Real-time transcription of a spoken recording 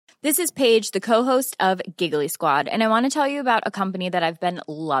This is Paige, the co-host of Giggly Squad, and I want to tell you about a company that I've been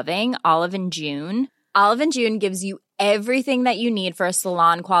loving, Olive and June. Olive and June gives you everything that you need for a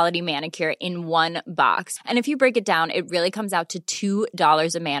salon-quality manicure in one box. And if you break it down, it really comes out to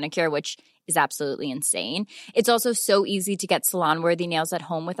 $2 a manicure, which is absolutely insane. It's also so easy to get salon-worthy nails at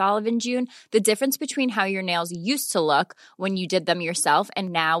home with Olive and June. The difference between how your nails used to look when you did them yourself and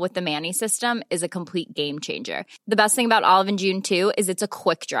now with the Mani system is a complete game changer. The best thing about Olive and June, too, is it's a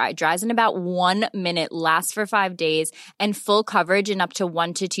quick dry. Dries in about 1 minute, lasts for 5 days, and full coverage in up to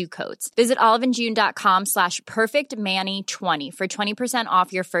 1 to 2 coats. Visit oliveandjune.com/perfectmani20 for 20%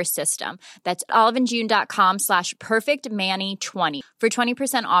 off your first system. That's oliveandjune.com/perfectmani20 for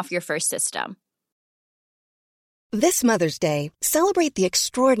 20% off your first system. This Mother's Day, celebrate the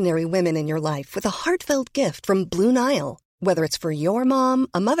extraordinary women in your life with a heartfelt gift from Blue Nile. Whether it's for your mom,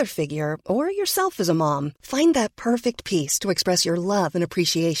 a mother figure, or yourself as a mom, find that perfect piece to express your love and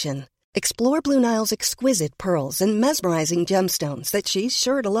appreciation. Explore Blue Nile's exquisite pearls and mesmerizing gemstones that she's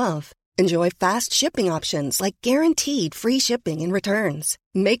sure to love. Enjoy fast shipping options like guaranteed free shipping and returns.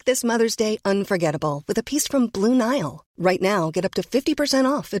 Make this Mother's Day unforgettable with a piece from Blue Nile. Right now, get up to 50%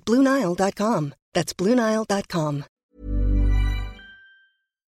 off at BlueNile.com. That's BlueNile.com.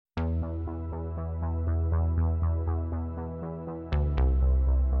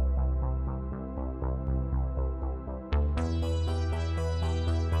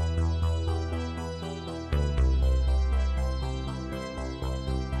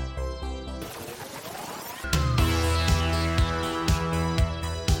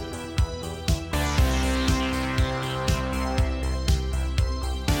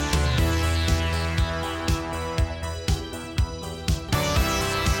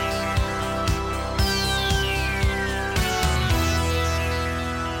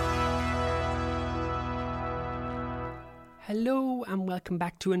 Hello and welcome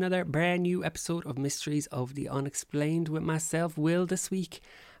back to another brand new episode of Mysteries of the Unexplained with myself, Will, this week,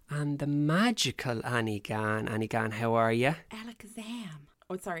 and the magical Annie Gann. Annie Gann, how are you? Alakazam.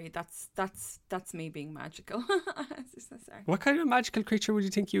 Oh, sorry, that's me being magical. Sorry. What kind of magical creature would you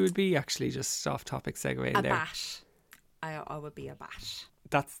think you would be, actually, just off topic segue in there? A bat. I would be a bat.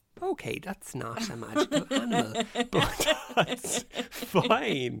 That's okay, that's not a magical animal, but that's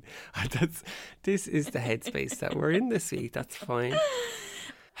fine. This is the headspace that we're in this week. That's fine.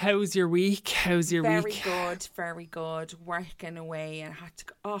 How's your week? Very good. Working away, and I had to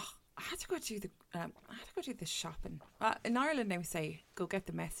go do the shopping. In Ireland now we say go get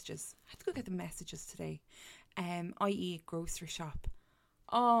the messages. I had to go get the messages today. I.e. grocery shop.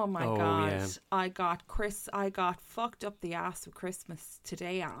 Oh my God. Yeah. I got fucked up the ass with Christmas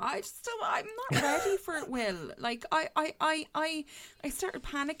today. I'm not ready for it, Will. Like I started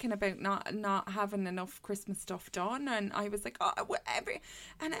panicking about not having enough Christmas stuff done, and I was like,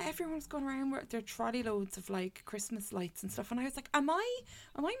 everyone's going around with their trolley loads of like Christmas lights and stuff, and I was like, am I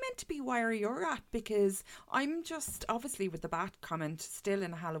meant to be where you're at? Because I'm just obviously with the bat comment still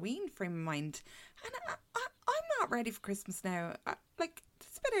in a Halloween frame of mind, and I'm not ready for Christmas now.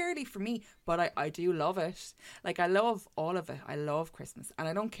 It's a bit early for me, but I do love it. Like, I love all of it. I love Christmas, and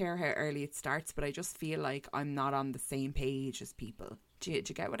I don't care how early it starts, but I just feel like I'm not on the same page as people. Do you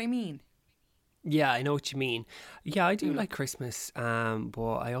get what I mean? Yeah, I know what you mean. Yeah, I do like Christmas,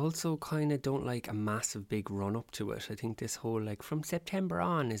 but I also kind of don't like a massive big run up to it. I think this whole like from September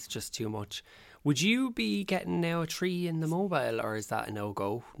on is just too much. Would you be getting now a tree in the mobile, or is that a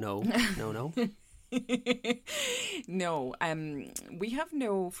no-go? No. No, we have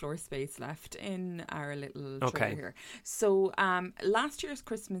no floor space left in our little tree here. So last year's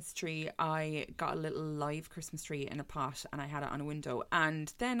Christmas tree, I got a little live Christmas tree in a pot, and I had it on a window,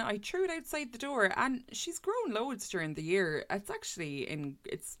 and then I threw it outside the door, and she's grown loads during the year.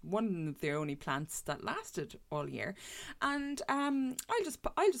 It's one of the only plants that lasted all year, and I'll just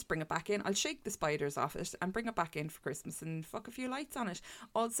bring it back in. I'll shake the spiders off it and bring it back in for Christmas and fuck a few lights on it.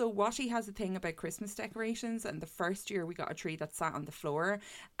 Also, Watty has a thing about Christmas decorations, and the first year we got a tree that sat on the floor,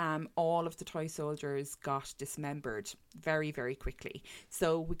 all of the toy soldiers got dismembered very, very quickly.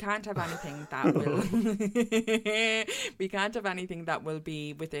 So we can't have anything that will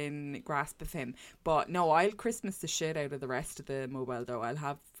be within grasp of him. But no, I'll Christmas the shit out of the rest of the mobile though. I'll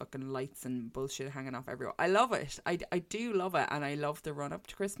have fucking lights and bullshit hanging off everywhere. I love it. I do love it, and I love the run up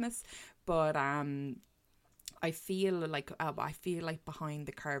to Christmas. But I feel like behind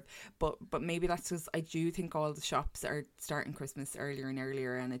the curve, but maybe that's because I do think all the shops are starting Christmas earlier and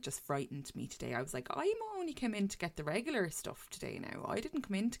earlier, and it just frightened me today. I was like, I'm only come in to get the regular stuff today now. I didn't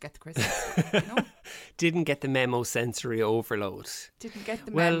come in to get the Christmas stuff, you know? Didn't get the memo, sensory overload. Didn't get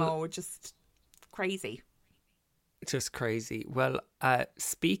the memo, just crazy. Just crazy. Well,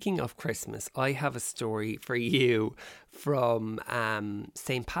 speaking of Christmas, I have a story for you from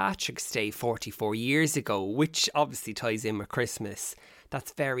St. Patrick's Day 44 years ago, which obviously ties in with Christmas.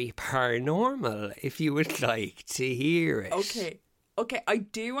 That's very paranormal, if you would like to hear it. Okay, I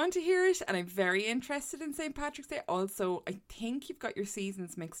do want to hear it, and I'm very interested in St. Patrick's Day. Also, I think you've got your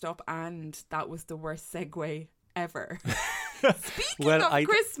seasons mixed up, and that was the worst segue ever. Speaking of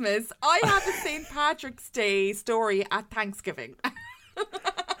Christmas, I have a St. Patrick's Day story at Thanksgiving.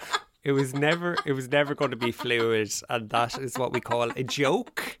 It was never going to be fluid, and that is what we call a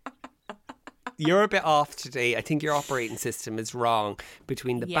joke. You're a bit off today. I think your operating system is wrong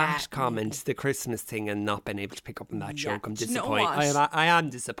between the bat comment, the Christmas thing, and not being able to pick up on that joke. I'm disappointed. I am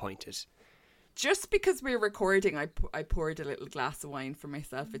disappointed. Just because we're recording, I poured a little glass of wine for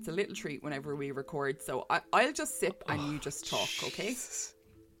myself. It's a little treat whenever we record. So I'll just sip and you just talk, okay?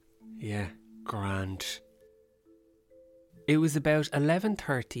 Yeah, grand. It was about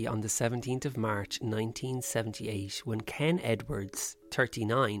 11:30 on the 17th of March 1978 when Ken Edwards,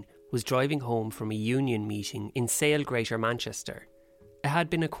 39, was driving home from a union meeting in Sale, Greater Manchester. It had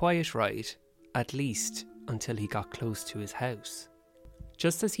been a quiet ride, at least until he got close to his house.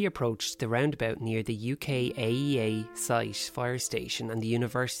 Just as he approached the roundabout near the UK AEA site fire station and the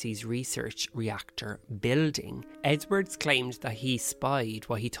university's research reactor building, Edwards claimed that he spied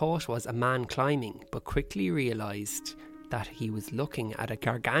what he thought was a man climbing, but quickly realised that he was looking at a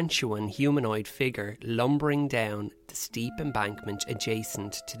gargantuan humanoid figure lumbering down the steep embankment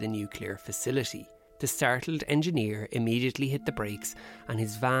adjacent to the nuclear facility. The startled engineer immediately hit the brakes and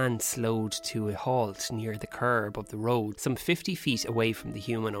his van slowed to a halt near the curb of the road, some 50 feet away from the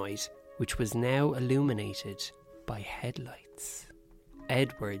humanoid, which was now illuminated by headlights.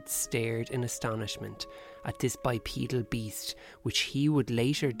 Edwards stared in astonishment at this bipedal beast, which he would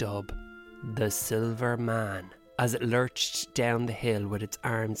later dub the Silver Man, as it lurched down the hill with its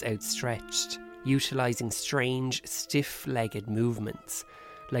arms outstretched, utilising strange, stiff-legged movements,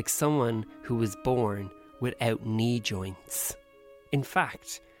 like someone who was born without knee joints. In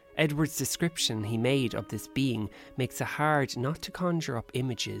fact, Edward's description he made of this being makes it hard not to conjure up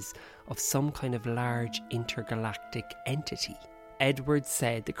images of some kind of large intergalactic entity. Edwards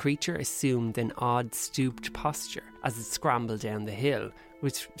said the creature assumed an odd stooped posture as it scrambled down the hill,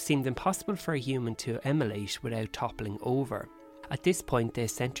 which seemed impossible for a human to emulate without toppling over. At this point, the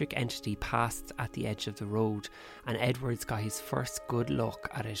eccentric entity passed at the edge of the road, and Edwards got his first good look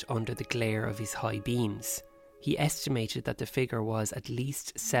at it under the glare of his high beams. He estimated that the figure was at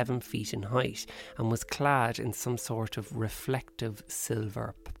least 7 feet in height and was clad in some sort of reflective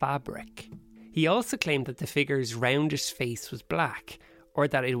silver fabric. He also claimed that the figure's roundish face was black, or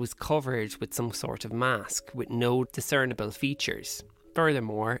that it was covered with some sort of mask with no discernible features.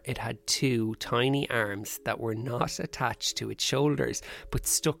 Furthermore, it had 2 tiny arms that were not attached to its shoulders, but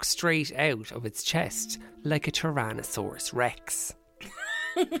stuck straight out of its chest, like a Tyrannosaurus Rex.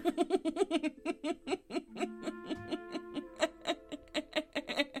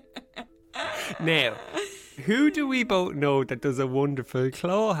 Now, who do we both know that does a wonderful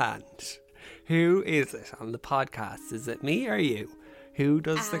claw hand? Who is it on the podcast? Is it me or you? Who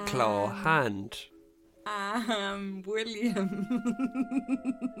does the claw hand? William.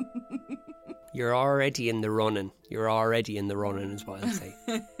 You're already in the running. You're already in the running is what I'll say.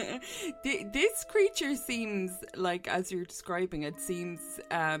 This creature seems like, as you're describing it, seems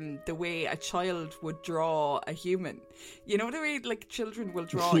the way a child would draw a human. You know the way like children will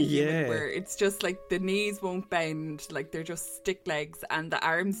draw a human, where it's just like the knees won't bend, like they're just stick legs, and the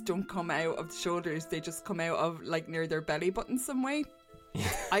arms don't come out of the shoulders, they just come out of like near their belly button some way.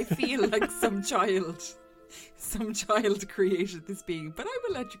 I feel like some child created this being, but I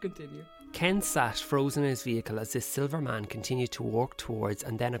will let you continue. Ken sat frozen in his vehicle as this silver man continued to walk towards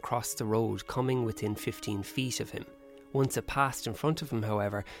and then across the road, coming within 15 feet of him. Once it passed in front of him,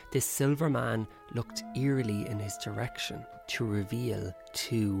 however, this silver man looked eerily in his direction to reveal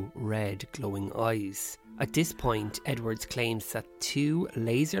 2 red glowing eyes. At this point, Edwards claims that 2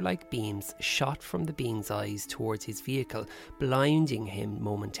 laser-like beams shot from the being's eyes towards his vehicle, blinding him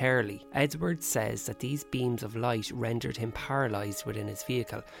momentarily. Edwards says that these beams of light rendered him paralysed within his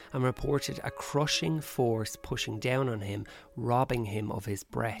vehicle and reported a crushing force pushing down on him, robbing him of his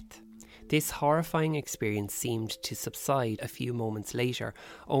breath. This horrifying experience seemed to subside a few moments later,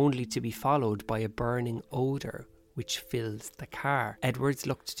 only to be followed by a burning odour which fills the car. Edwards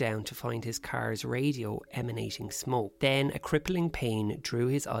looked down to find his car's radio emanating smoke. Then a crippling pain drew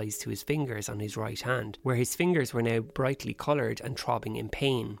his eyes to his fingers on his right hand, where his fingers were now brightly coloured and throbbing in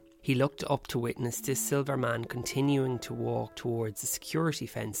pain. He looked up to witness this silver man continuing to walk towards the security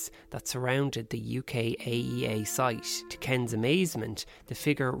fence that surrounded the UK AEA site. To Ken's amazement, the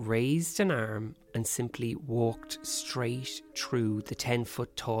figure raised an arm and simply walked straight through the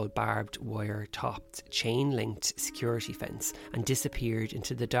 10-foot tall barbed wire topped chain-linked security fence and disappeared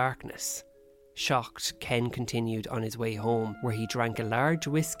into the darkness. Shocked, Ken continued on his way home, where he drank a large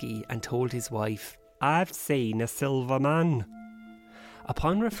whiskey and told his wife, "I've seen a silver man."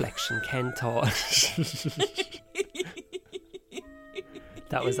 Upon reflection, Ken thought...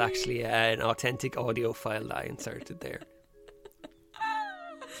 That was actually an authentic audio file that I inserted there.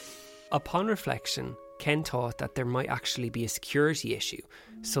 Upon reflection, Ken thought that there might actually be a security issue,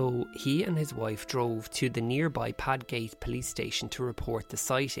 so he and his wife drove to the nearby Padgate police station to report the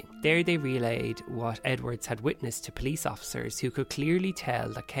sighting. There they relayed what Edwards had witnessed to police officers who could clearly tell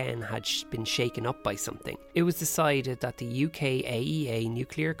that Ken had been shaken up by something. It was decided that the UK AEA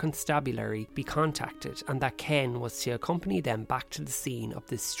Nuclear Constabulary be contacted and that Ken was to accompany them back to the scene of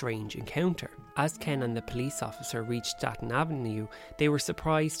this strange encounter. As Ken and the police officer reached Staten Avenue, they were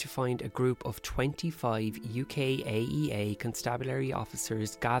surprised to find a group of 25 UK AEA constabulary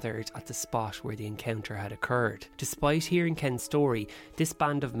officers gathered at the spot where the encounter had occurred. Despite hearing Ken's story, this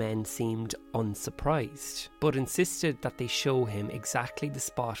band of men seemed unsurprised, but insisted that they show him exactly the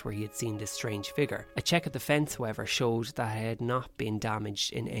spot where he had seen this strange figure. A check of the fence, however, showed that it had not been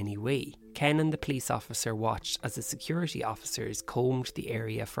damaged in any way. Ken and the police officer watched as the security officers combed the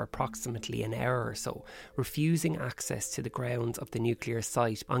area for approximately an hour or so, refusing access to the grounds of the nuclear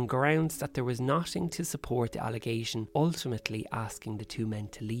site on grounds that there was nothing to support the allegation, ultimately asking the two men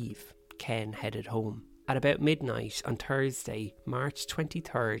to leave. Ken headed home. At about midnight on Thursday, March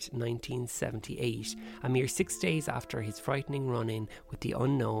 23rd, 1978, a mere 6 days after his frightening run-in with the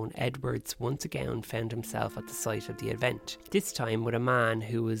unknown, Edwards once again found himself at the site of the event, this time with a man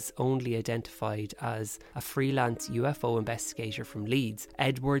who was only identified as a freelance UFO investigator from Leeds.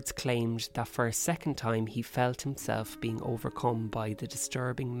 Edwards claimed that for a second time he felt himself being overcome by the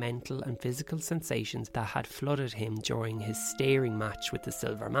disturbing mental and physical sensations that had flooded him during his staring match with the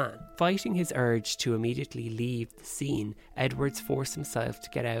Silver Man. Fighting his urge to immediately leave the scene, Edwards forced himself to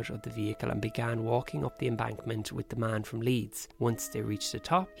get out of the vehicle and began walking up the embankment with the man from Leeds. Once they reached the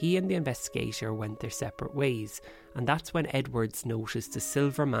top, he and the investigator went their separate ways, and that's when Edwards noticed the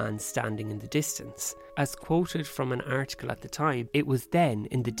Silver Man standing in the distance. As quoted from an article at the time, it was then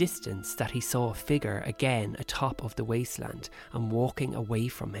in the distance that he saw a figure again atop of the wasteland and walking away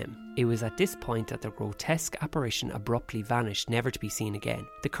from him. It was at this point that the grotesque apparition abruptly vanished, never to be seen again.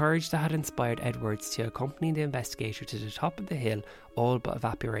 The courage that had inspired Edwards to accompany the investigator to the top of the hill all but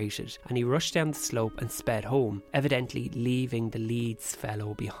evaporated, and he rushed down the slope and sped home, evidently leaving the Leeds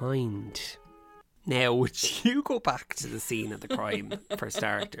fellow behind. Now, would you go back to the scene of the crime, for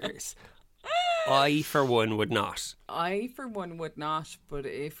starters? I, for one, would not. I, for one, would not. But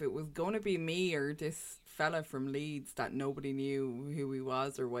if it was going to be me or this fella from Leeds that nobody knew who he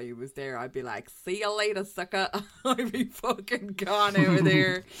was or why he was there, I'd be like, see you later, sucker. I'd be fucking gone over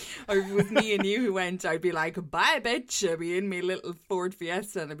there. Or if it was me and you who went, I'd be like, bye, bitch. I'd be in my little Ford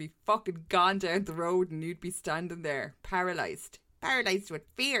Fiesta and I'd be fucking gone down the road and you'd be standing there, paralysed with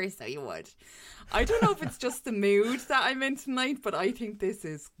fear, so you would. I don't know if it's just the mood that I'm in tonight, but I think this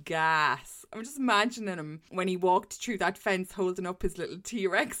is gas. I'm just imagining him when he walked through that fence holding up his little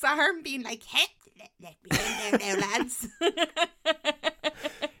T-Rex arm, being like, hey, let me in there now, lads.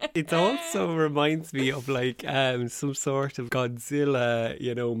 It also reminds me of like some sort of Godzilla,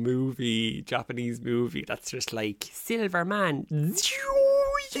 movie, Japanese movie that's just like Silver Man,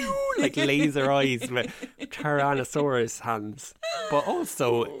 like laser eyes with Tyrannosaurus hands. But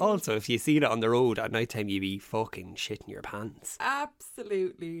also if you see that on the road at night time, you'd be fucking shitting your pants.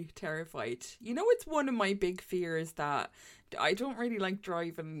 Absolutely terrified. It's one of my big fears that I don't really like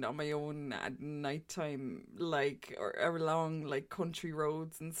driving on my own at night time, or along like country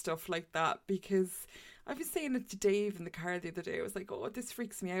roads and stuff like that, because I was saying it to Dave in the car the other day. I was like, oh, this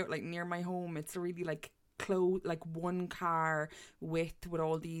freaks me out. Like near my home, it's really like one car width with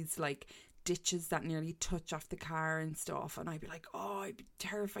all these like ditches that nearly touch off the car and stuff, and I'd be like, oh, I'd be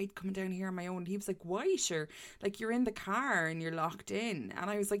terrified coming down here on my own. He was like, why? Sure, like you're in the car and you're locked in. And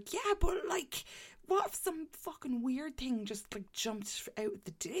I was like, yeah, but like, what if some fucking weird thing just like jumped out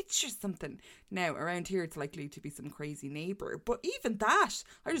the ditch or something? Now around here it's likely to be some crazy neighbour, but even that,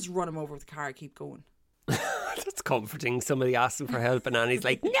 I just run him over with the car, keep going. That's comforting. Somebody asking for help and Annie's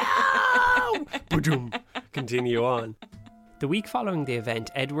like, no! Continue on. The week following the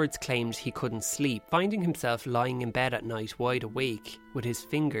event, Edwards claimed he couldn't sleep, finding himself lying in bed at night wide awake with his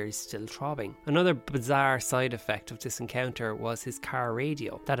fingers still throbbing. Another bizarre side effect of this encounter was his car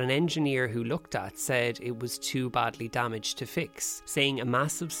radio, that an engineer who looked at said it was too badly damaged to fix, saying a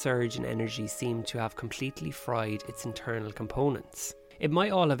massive surge in energy seemed to have completely fried its internal components. It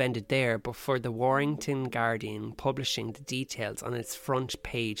might all have ended there, but for the Warrington Guardian publishing the details on its front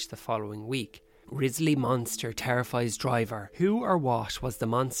page the following week. Risley monster terrifies driver. Who or what was the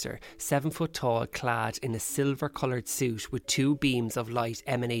monster? 7 foot tall, clad in a silver coloured suit with 2 beams of light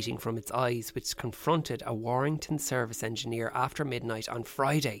emanating from its eyes, which confronted a Warrington service engineer after midnight on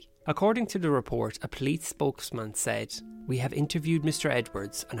Friday. According to the report, a police spokesman said, "We have interviewed Mr.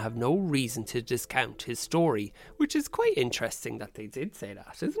 Edwards and have no reason to discount his story," which is quite interesting that they did say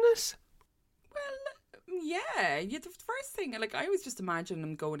that, isn't it? Yeah, the first thing, like, I was just imagining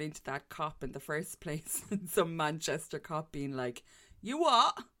him going into that cop in the first place, and some Manchester cop being like, "You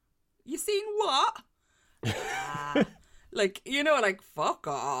what? You seen what?" Like, you know, like, fuck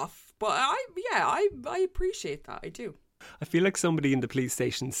off. But I appreciate that, I do. I feel like somebody in the police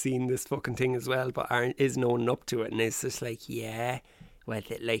station's seen this fucking thing as well, but isn't owning up to it, and it's just like, yeah, was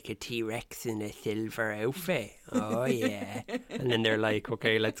it like a T-Rex in a silver outfit? Oh yeah. And then they're like,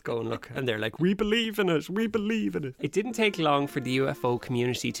 okay, let's go and look. And they're like, we believe in it, we believe in it. It didn't take long for the UFO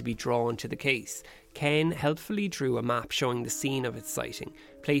community to be drawn to the case. Ken helpfully drew a map showing the scene of its sighting,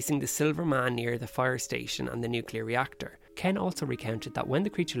 placing the Silver Man near the fire station and the nuclear reactor. Ken also recounted that when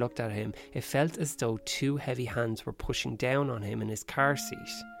the creature looked at him, it felt as though 2 heavy hands were pushing down on him in his car seat.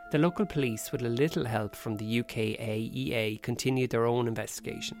 The local police, with a little help from the UK AEA, continued their own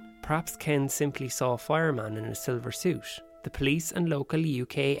investigation. Perhaps Ken simply saw a fireman in a silver suit. The police and local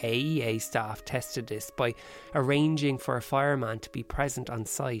UK AEA staff tested this by arranging for a fireman to be present on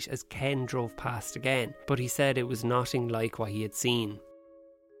site as Ken drove past again, but he said it was nothing like what he had seen.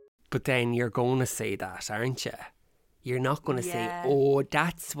 But then you're going to say that, aren't you? You're not going to say, oh,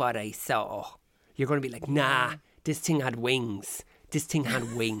 that's what I saw. You're going to be like, nah, this thing had wings. This thing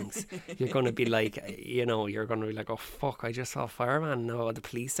had wings. You're going to be like, you know, you're going to be like, oh fuck, I just saw a fireman. No, the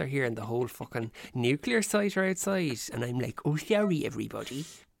police are here and the whole fucking nuclear site are outside. And I'm like, oh, sorry, everybody.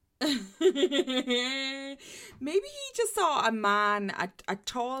 Maybe he just saw a man, a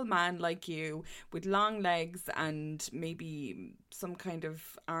tall man like you, with long legs and maybe some kind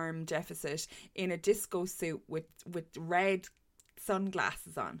of arm deficit, in a disco suit with red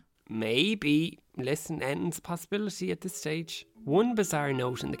sunglasses on. Maybe. Listen, anything's a possibility at this stage. One bizarre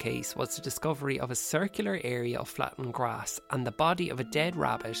note in the case was the discovery of a circular area of flattened grass and the body of a dead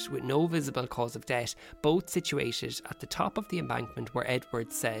rabbit with no visible cause of death, both situated at the top of the embankment where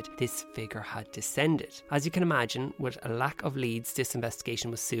Edwards said this figure had descended. As you can imagine, with a lack of leads, this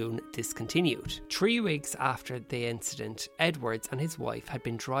investigation was soon discontinued. 3 weeks after the incident, Edwards and his wife had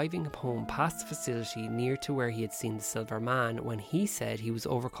been driving home past the facility near to where he had seen the Silver Man when he said he was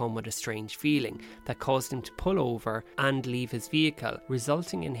overcome with a strange feeling that caused him to pull over and leave his vehicle,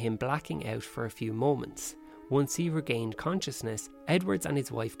 resulting in him blacking out for a few moments. Once he regained consciousness, Edwards and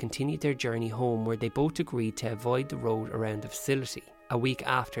his wife continued their journey home, where they both agreed to avoid the road around the facility. A week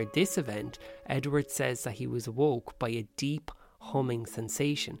after this event, Edwards says that he was awoke by a deep humming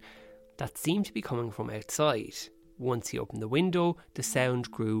sensation that seemed to be coming from outside. Once he opened the window, the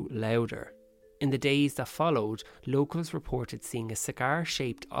sound grew louder. In the days that followed, locals reported seeing a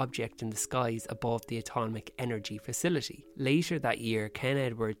cigar-shaped object in the skies above the atomic energy facility. Later that year, Ken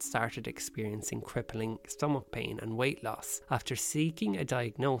Edwards started experiencing crippling stomach pain and weight loss. After seeking a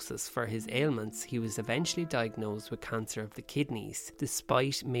diagnosis for his ailments, he was eventually diagnosed with cancer of the kidneys.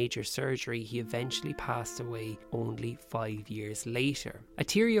 Despite major surgery, he eventually passed away only 5 years later. A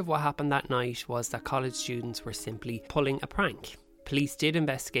theory of what happened that night was that college students were simply pulling a prank. Police did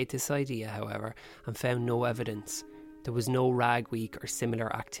investigate this idea, however, and found no evidence. There was no Rag Week or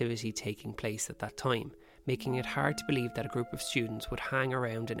similar activity taking place at that time, making it hard to believe that a group of students would hang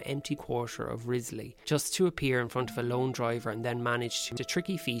around an empty quarter of Risley just to appear in front of a lone driver and then manage the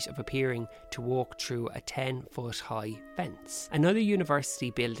tricky feat of appearing to walk through a 10-foot high fence. Another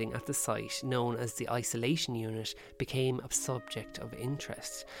university building at the site, known as the Isolation Unit, became a subject of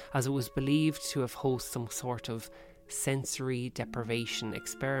interest, as it was believed to have hosted some sort of sensory deprivation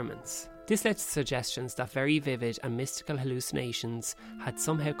experiments. This led to suggestions that very vivid and mystical hallucinations had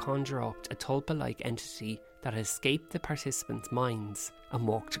somehow conjured up a tulpa-like entity that had escaped the participants' minds and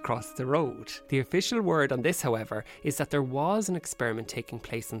walked across the road. The official word on this, however, is that there was an experiment taking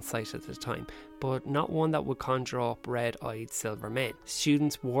place on site at the time, but not one that would conjure up red-eyed silver men.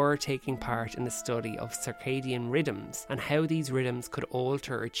 Students were taking part in a study of circadian rhythms and how these rhythms could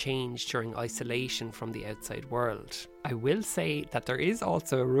alter or change during isolation from the outside world. I will say that there is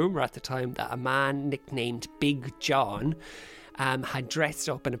also a rumour at the time that a man nicknamed Big John had dressed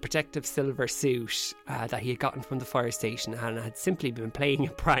up in a protective silver suit that he had gotten from the fire station and had simply been playing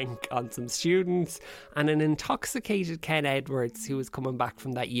a prank on some students, and an intoxicated Ken Edwards, who was coming back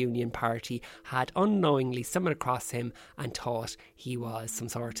from that union party, had unknowingly stumbled across him and thought he was some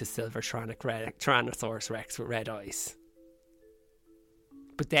sort of silver Tyrannosaurus Rex with red eyes.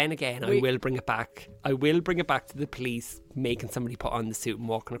 But then again, I will bring it back to the police making somebody put on the suit and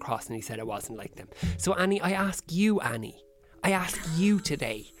walking across, and he said it wasn't like them. So Annie, I ask you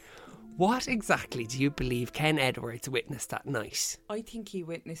today, what exactly do you believe Ken Edwards witnessed that night? I think he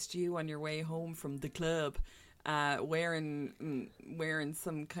witnessed you on your way home from the club, wearing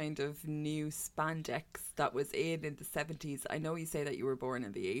some kind of new spandex that was in the 70s. I know you say that you were born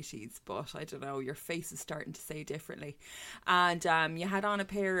in the 80s, but I don't know, your face is starting to say differently. And you had on a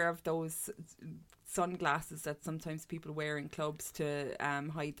pair of those sunglasses that sometimes people wear in clubs to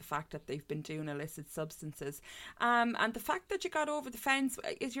hide the fact that they've been doing illicit substances. And the fact that you got over the fence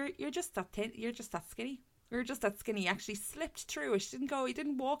is you're just that thin, you're just that skinny. You're just that skinny. You actually slipped through it. You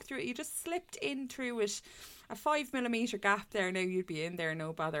didn't walk through it. You just slipped in through it. A 5mm gap there. Now you'd be in there,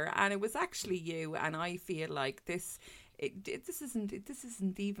 no bother. And it was actually you. And I feel like this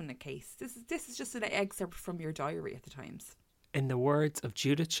isn't even a case. This is just an excerpt from your diary at the Times. In the words of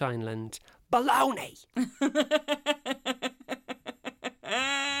Judith Shineland, baloney!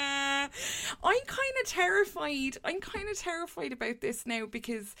 I'm kind of terrified about this now,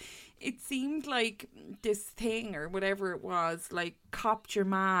 because it seemed like this thing or whatever it was, like, copped your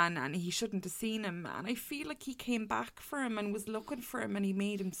man and he shouldn't have seen him. And I feel like he came back for him and was looking for him and he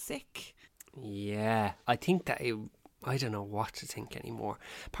made him sick. Yeah, I think that I don't know what to think anymore.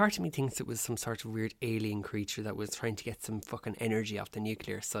 Part of me thinks it was some sort of weird alien creature that was trying to get some fucking energy off the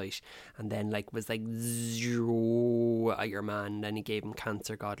nuclear site, and then was zero at your man, and then he gave him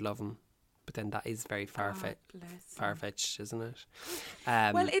cancer, God love him. But then that is very far-fetched, isn't it?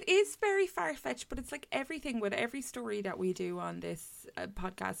 Well, it is very far-fetched, but it's like everything with every story that we do on this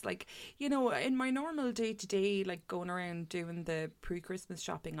podcast. Like, you know, in my normal day-to-day, like going around doing the pre-Christmas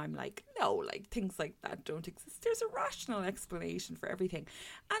shopping, I'm like, no, like things like that don't exist. There's a rational explanation for everything.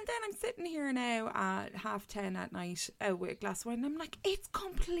 And then I'm sitting here now at 10:30 at night with a glass of wine, and I'm like, it's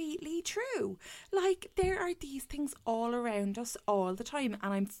completely true. Like, there are these things all around us all the time,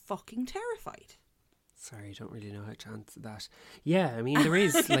 and I'm fucking terrified. Sorry, I don't really know how to answer that. Yeah, I mean, there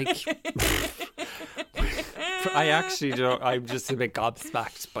is, like... I actually don't... I'm just a bit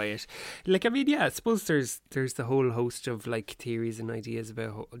gobsmacked by it. Like, I mean, yeah, I suppose there's the whole host of, like, theories and ideas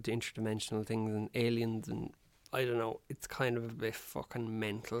about the interdimensional things and aliens, and I don't know, it's kind of a bit fucking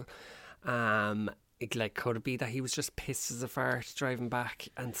mental. Could it be that he was just pissed as a fart driving back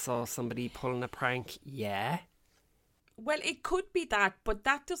and saw somebody pulling a prank? Yeah. Well, it could be that, but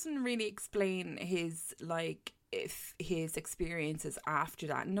that doesn't really explain his experiences after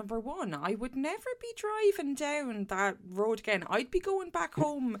that. Number one, I would never be driving down that road again. I'd be going back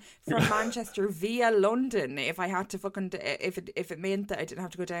home from Manchester via London if I had to if it meant that I didn't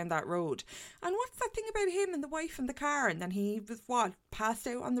have to go down that road. And what's that thing about him and the wife in the car? And then he was passed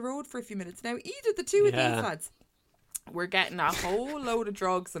out on the road for a few minutes. Now, either the two of these lads, we're getting a whole load of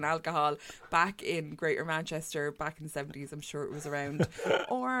drugs and alcohol back in Greater Manchester back in the 70s. I'm sure it was around.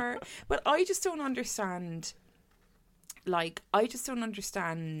 But I just don't understand. Like, I just don't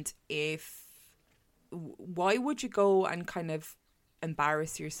understand why would you go and kind of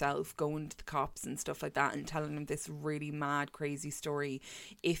embarrass yourself going to the cops and stuff like that and telling them this really mad, crazy story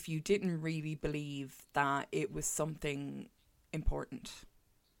if you didn't really believe that it was something important.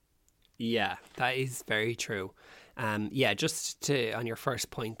 Yeah, that is very true. Just on your first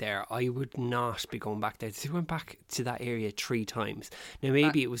point there, I would not be going back there. They went back to that area 3 times. Now,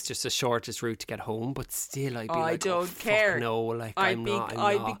 maybe it was just the shortest route to get home, but still, I'd be I don't care. No, like, I'd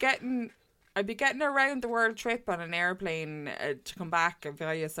be getting a round the world trip on an airplane to come back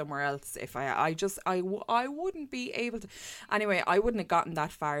via somewhere else if I wouldn't be able to. Anyway, I wouldn't have gotten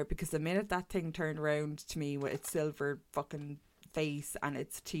that far, because the minute that thing turned around to me with its silver fucking face and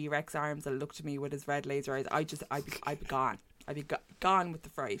its T-Rex arms and looked at me with his red laser eyes, I'd be gone. I'd be gone with the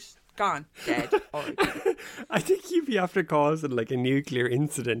fright. Gone. Dead. I think you'd be after causing like a nuclear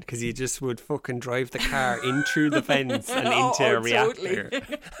incident, because you just would fucking drive the car in through the fence and into a reactor.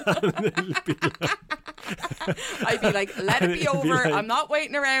 And I'd be like, let it be over. I'm not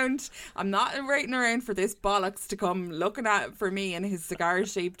waiting around. I'm not waiting around for this bollocks to come looking at for me and his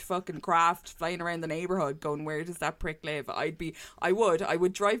cigar-shaped fucking craft flying around the neighbourhood going, where does that prick live? I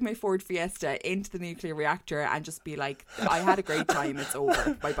would drive my Ford Fiesta into the nuclear reactor and just be like, I had a great time, it's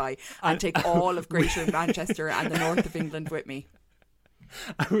over, bye-bye. And take all of Greater Manchester and the north of England with me.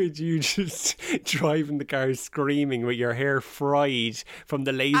 Would you just drive in the car screaming with your hair fried from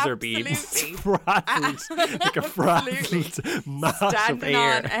the laser beams, frazzled, like a frazzled mass Standing of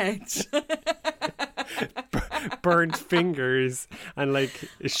air, on edge. burnt fingers, and like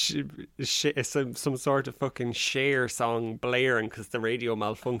some sort of fucking Cher song blaring because the radio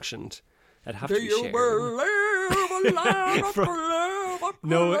malfunctioned? It'd have to be Cher.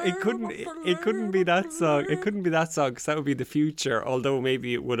 No, it couldn't. It couldn't be that song. It couldn't be that song because that would be the future. Although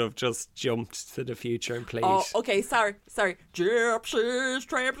maybe it would have just jumped to the future and played. Oh, okay. Sorry. Gypsies,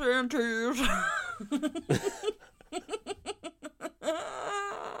 tramps, and thieves.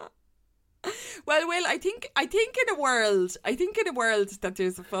 Well, Will, I think in a world that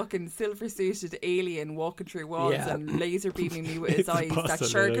there's a fucking silver-suited alien walking through walls and laser beaming me with his eyes, that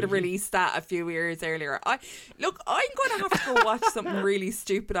sure could have released that a few years earlier. I'm going to have to go watch something really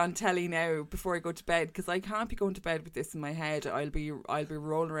stupid on telly now before I go to bed, because I can't be going to bed with this in my head. I'll be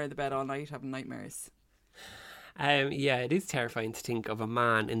rolling around the bed all night having nightmares. Yeah, it is terrifying to think of a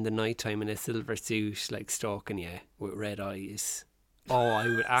man in the nighttime in a silver suit, like stalking you with red eyes. Oh, I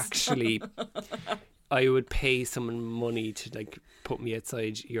would actually, I would pay someone money to like put me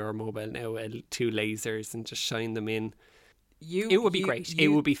outside your mobile now, 2 lasers, and just shine them in. It would be great. It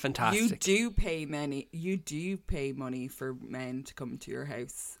would be fantastic. You do pay money for men to come to your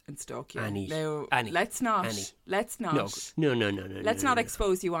house and stalk you. Annie, let's not. No. Let's not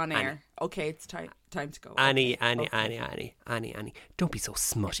expose you on air. Okay, it's time to go. Annie, don't be so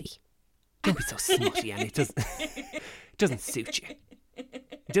smutty. Don't be so smutty, Annie. It doesn't suit you.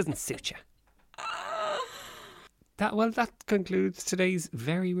 It doesn't suit you. That concludes today's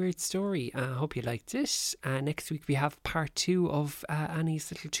very weird story. I hope you liked it. Next week we have part 2 of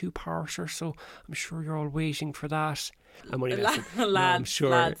Annie's little 2-parter, so I'm sure you're all waiting for that. I'm only lads,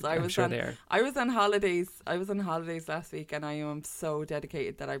 I was on holidays last week, and I am so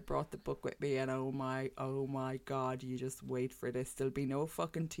dedicated that I brought the book with me, and oh my god, you just wait for this. There'll be no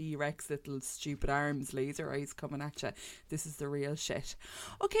fucking T-Rex little stupid arms, laser eyes coming at you. This is the real shit.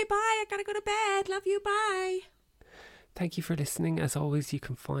 Okay, bye, I gotta go to bed. Love you, bye. Thank you for listening. As always, you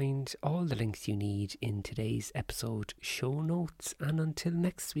can find all the links you need in today's episode show notes, and until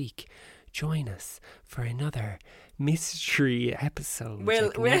next week, join us for another mystery episode. I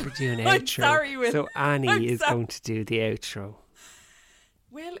can never do an outro. I'm sorry, Will. So Annie is going to do the outro.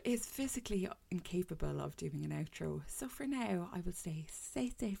 Will is physically incapable of doing an outro, so for now I will stay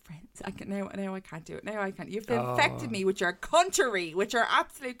safe, friends. Now I can't do it. Now I can't. You've infected me with your country, with your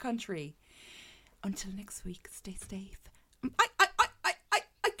absolute country. Until next week, stay safe. I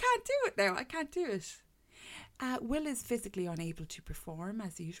can't do it now. I can't do it. Will is physically unable to perform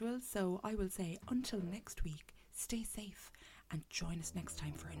as usual, so I will say until next week, stay safe and join us next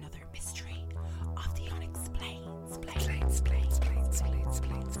time for another mystery of the unexplained.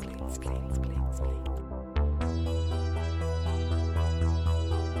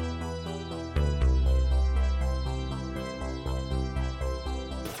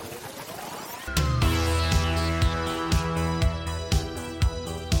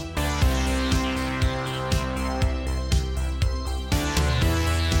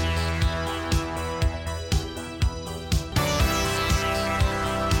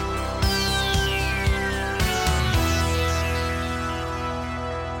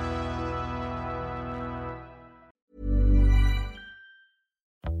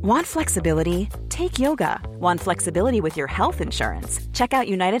 Want flexibility? Take yoga. Want flexibility with your health insurance? Check out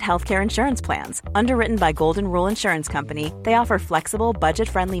United Healthcare Insurance Plans. Underwritten by Golden Rule Insurance Company, they offer flexible,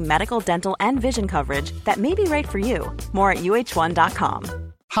 budget-friendly medical, dental, and vision coverage that may be right for you. More at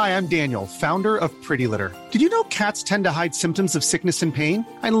uh1.com. Hi, I'm Daniel, founder of Pretty Litter. Did you know cats tend to hide symptoms of sickness and pain?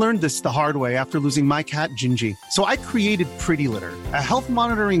 I learned this the hard way after losing my cat, Gingy. So I created Pretty Litter, a health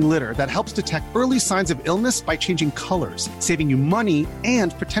monitoring litter that helps detect early signs of illness by changing colors, saving you money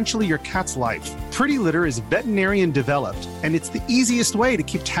and potentially your cat's life. Pretty Litter is veterinarian developed, and it's the easiest way to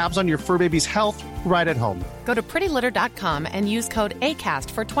keep tabs on your fur baby's health right at home. Go to prettylitter.com and use code ACAST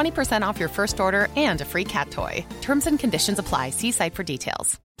for 20% off your first order and a free cat toy. Terms and conditions apply. See site for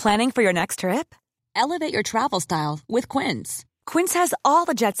details. Planning for your next trip? Elevate your travel style with Quince. Quince has all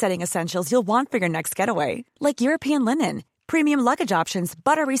the jet-setting essentials you'll want for your next getaway, like European linen, premium luggage options,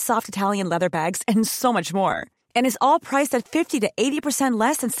 buttery soft Italian leather bags, and so much more. And is all priced at 50 to 80%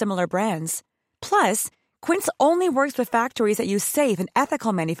 less than similar brands. Plus, Quince only works with factories that use safe and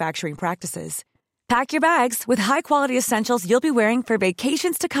ethical manufacturing practices. Pack your bags with high-quality essentials you'll be wearing for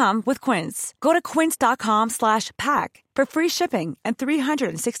vacations to come with Quince. Go to quince.com/pack for free shipping and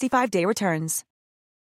 365-day returns.